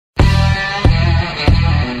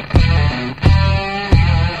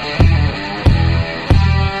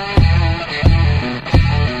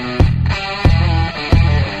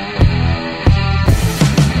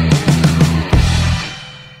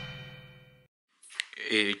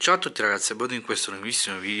E ciao a tutti ragazzi, benvenuti in questo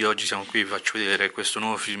nuovissimo video. Oggi siamo qui, vi faccio vedere questo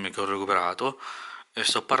nuovo film che ho recuperato e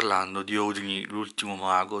sto parlando di Houdini, l'ultimo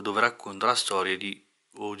mago, dove racconta la storia di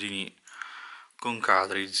Houdini con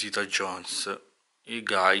Catherine Zeta-Jones e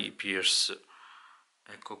Guy Pearce.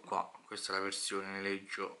 Ecco qua, questa è la versione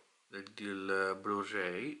leggio del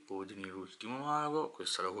Blu-Ray, Houdini l'ultimo mago,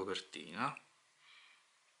 questa è la copertina,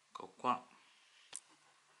 ecco qua.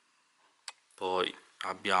 Poi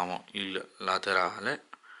abbiamo il laterale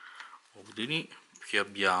Houdini, qui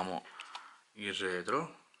abbiamo il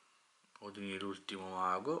retro Houdini l'ultimo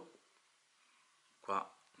mago,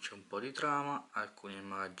 qua c'è un po' di trama, alcune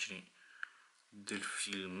immagini del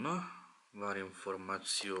film, varie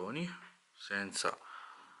informazioni senza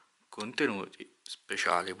contenuti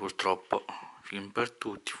speciali purtroppo, film per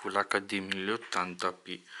tutti, Full HD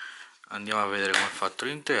 1080p. Andiamo a vedere come è fatto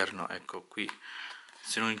l'interno. Ecco qui,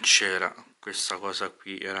 se non c'era questa cosa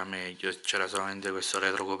qui era meglio, c'era solamente questa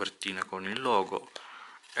retro copertina con il logo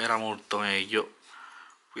era molto meglio.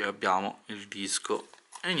 Qui abbiamo il disco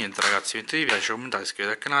e niente ragazzi, mettete mi piace, commentate,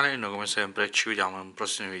 iscrivetevi al canale e noi come sempre ci vediamo in un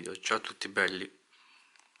prossimo video. Ciao a tutti belli.